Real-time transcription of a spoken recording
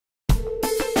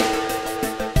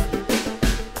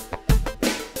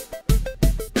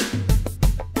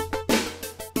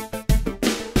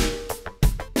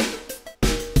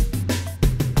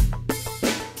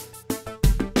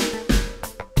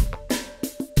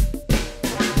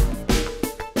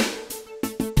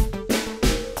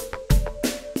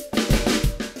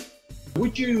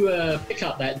would you pick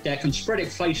up that deck and spread it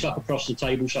face up across the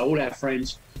table so all our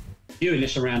friends viewing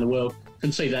this around the world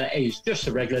can see that it is just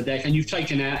a regular deck, and you've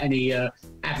taken out any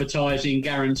advertising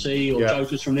guarantee or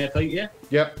jokers from there, Pete, yeah?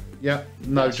 Yep,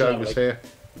 no That's jokers lovely. here.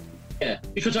 Yeah,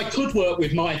 because I could work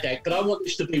with my deck, but I want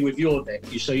this to be with your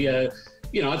deck. You see,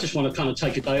 you know, I just want to kind of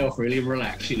take a day off really and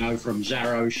relax, you know, from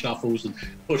Zarro, shuffles and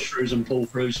push throughs and pull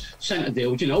throughs, centre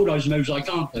deals, you know, all those moves I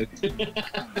can't do.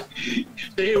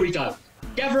 So here we go.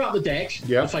 Gather up the deck,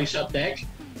 the face up deck,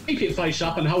 keep it face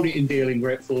up and hold it in dealing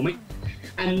grip for me.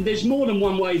 And there's more than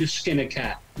one way to skin a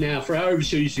cat. Now, for our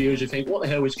overseas viewers who think, what the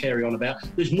hell is Carey on about?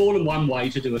 There's more than one way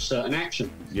to do a certain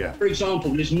action. Yeah. For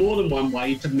example, there's more than one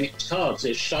way to mix cards.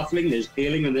 There's shuffling, there's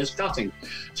dealing, and there's cutting.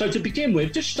 So to begin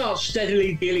with, just start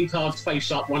steadily dealing cards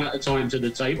face up one at a time to the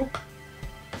table.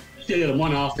 Deal them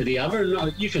one after the other.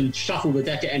 And you can shuffle the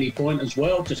deck at any point as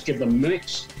well. Just give them a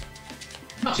mix.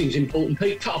 Cutting's important,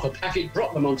 Pete. Cut off a packet,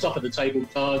 drop them on top of the table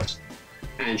cards,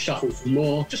 and shuffle some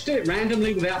more. Just do it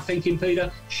randomly without thinking,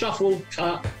 Peter. Shuffle,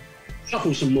 cut,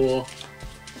 shuffle some more,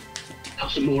 cut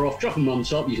some more off, drop them on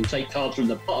top. You can take cards from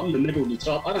the bottom, the middle, the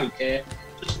top. I don't care.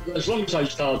 Just, as long as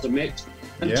those cards are mixed,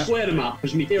 and square them up,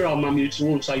 because my dear old mum used to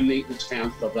always say neatness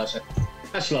counts, God bless her.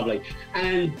 That's lovely.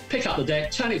 And pick up the deck,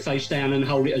 turn it face down, and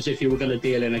hold it as if you were going to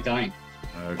deal in a game.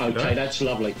 Okay, that's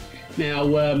lovely. Now,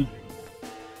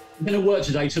 I'm going to work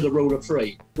today to the rule of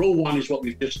 3. Rule 1 is what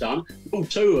we've just done. Rule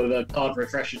 2 of a card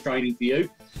refresher training for you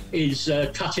is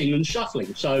cutting and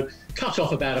shuffling. So cut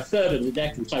off about a third of the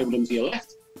deck and table them to your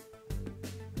left.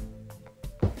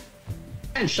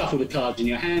 And shuffle the cards in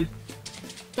your hand.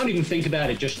 Don't even think about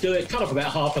it, just do it. Cut off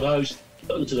about half of those,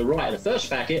 put them to the right of the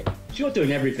first packet. So you're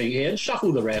doing everything here, and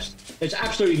shuffle the rest. There's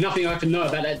absolutely nothing I can know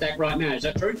about that deck right now, is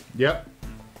that true? Yep.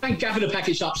 And gather the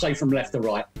packets up, say, from left to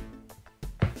right.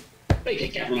 They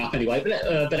can gather them up anyway,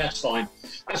 but that's fine.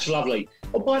 That's lovely.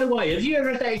 Oh, by the way, have you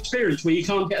ever had that experience where you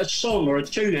can't get a song or a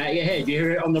tune out of your head? You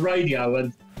hear it on the radio,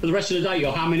 and for the rest of the day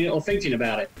you're humming it or thinking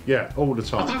about it? Yeah, all the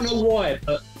time. I don't know why,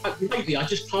 but lately I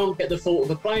just can't get the thought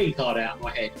of a playing card out of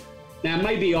my head. Now,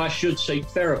 maybe I should seek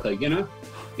therapy, you know?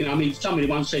 I mean, somebody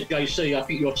once said, JC, I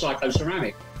think you're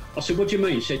psychoceramic. I said, what do you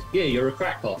mean? He said, yeah, you're a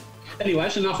crackpot. Anyway,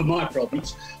 that's enough of my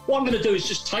problems. What I'm going to do is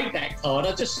just take that card.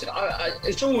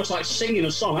 It's almost like singing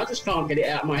a song. I just can't get it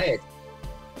out of my head.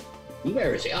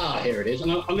 Where is it? Ah, here it is.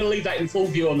 And I'm going to leave that in full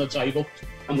view on the table,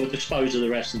 and we'll dispose of the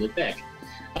rest of the deck.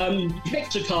 You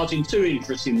mix the cards in 2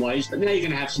 interesting ways, but now you're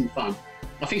going to have some fun.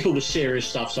 I think all the serious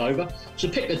stuff's over. So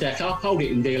pick the deck up, hold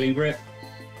it in dealing grip,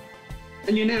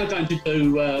 and you're now going to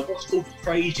do what's called the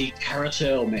crazy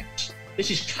carousel mix. This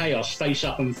is chaos, face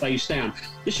up and face down.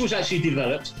 This was actually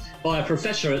developed by a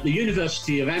professor at the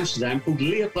University of Amsterdam called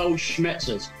Leopold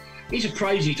Schmetzers. He's a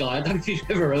crazy guy. I don't know if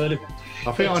you've ever heard of him.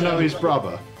 I think I know his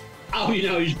brother. Oh, you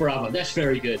know his brother. That's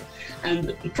very good.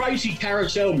 And the crazy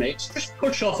carousel mix, just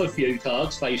push off a few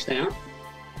cards face down,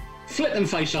 flip them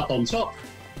face up on top.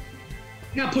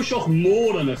 Now push off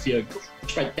more than a few,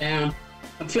 spread down,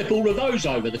 and flip all of those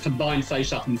over, the combined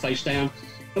face up and face down.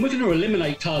 And we're going to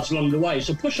eliminate cards along the way.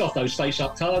 So push off those face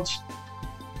up cards,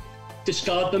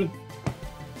 discard them,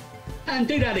 and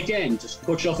do that again. Just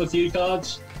push off a few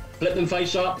cards, flip them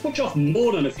face up, push off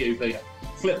more than a few, Peter.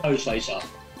 Flip those face up.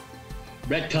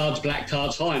 Red cards, black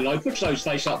cards, high and low, push those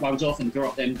face up ones off and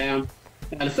drop them down.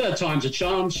 And the third time's a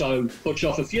charm, so push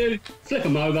off a few, flip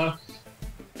them over,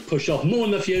 push off more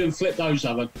than a few and flip those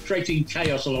over, creating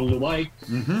chaos along the way.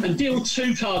 And deal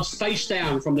 2 cards face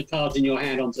down from the cards in your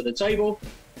hand onto the table.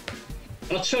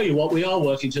 And I'll tell you what, we are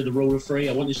working to the rule of 3.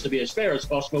 I want this to be as fair as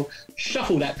possible.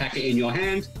 Shuffle that packet in your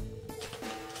hand.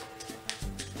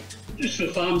 Just for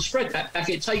fun, spread that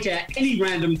packet, take out any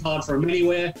random card from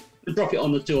anywhere and drop it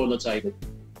on the 2 on the table.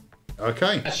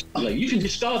 Okay. That's lovely. You can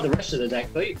discard the rest of the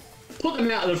deck, Pete. Put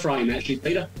them out of the frame, actually,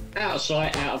 Peter. Out of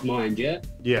sight, out of mind, yeah?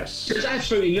 Yes. There's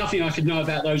absolutely nothing I could know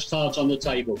about those cards on the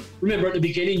table. Remember, at the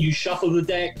beginning, you shuffled the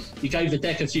deck, you gave the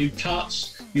deck a few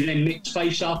cuts, you then mixed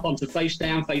face up onto face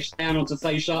down onto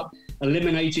face up,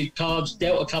 eliminated cards,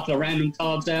 dealt a couple of random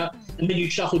cards out, and then you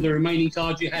shuffled the remaining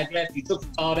cards you had left, you took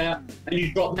the card out, and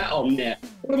you dropped that on there.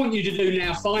 What I want you to do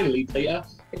now, finally, Peter,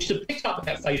 is to pick up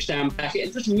that face down packet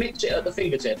and just mix it at the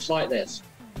fingertips, like this.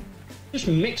 Just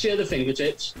mix it at the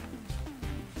fingertips,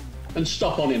 and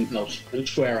stop on impulse and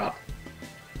square up.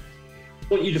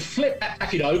 I want you to flip that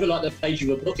packet over like the page of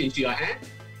a book into your hand.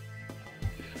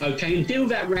 Okay, and deal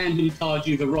that random card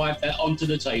you've arrived at onto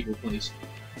the table, please.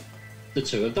 The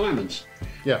 2 of diamonds.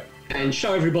 Yeah. And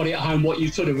show everybody at home what you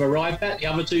could have arrived at, the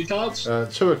other 2 cards.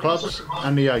 2 of clubs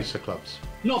and the ace of clubs.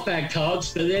 Not bad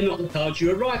cards, but they're not the cards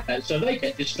you arrived at, so they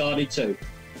get discarded too.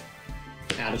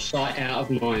 Out of sight, out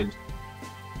of mind.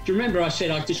 Do you remember I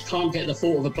said I just can't get the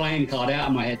thought of a playing card out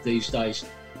of my head these days?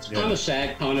 It's kind of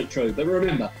sad, kind of true. But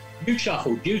remember, you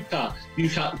shuffled, you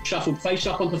shuffled face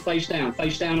up onto face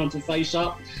down onto face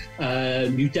up.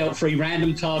 You dealt 3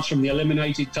 random cards from the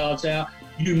eliminated cards out.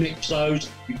 You mix those,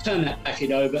 you turn that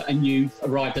packet over, and you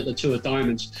arrived at the 2 of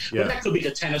diamonds. Yeah. Well, that could be the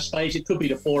 10 of spades, it could be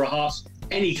the 4 of hearts.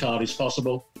 Any card is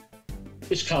possible.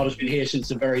 This card has been here since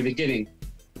the very beginning.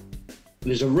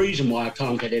 And there's a reason why I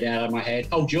can't get it out of my head.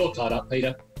 Hold your card up,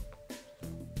 Peter.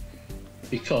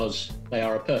 Because they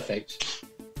are a perfect.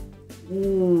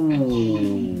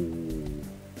 Ooh.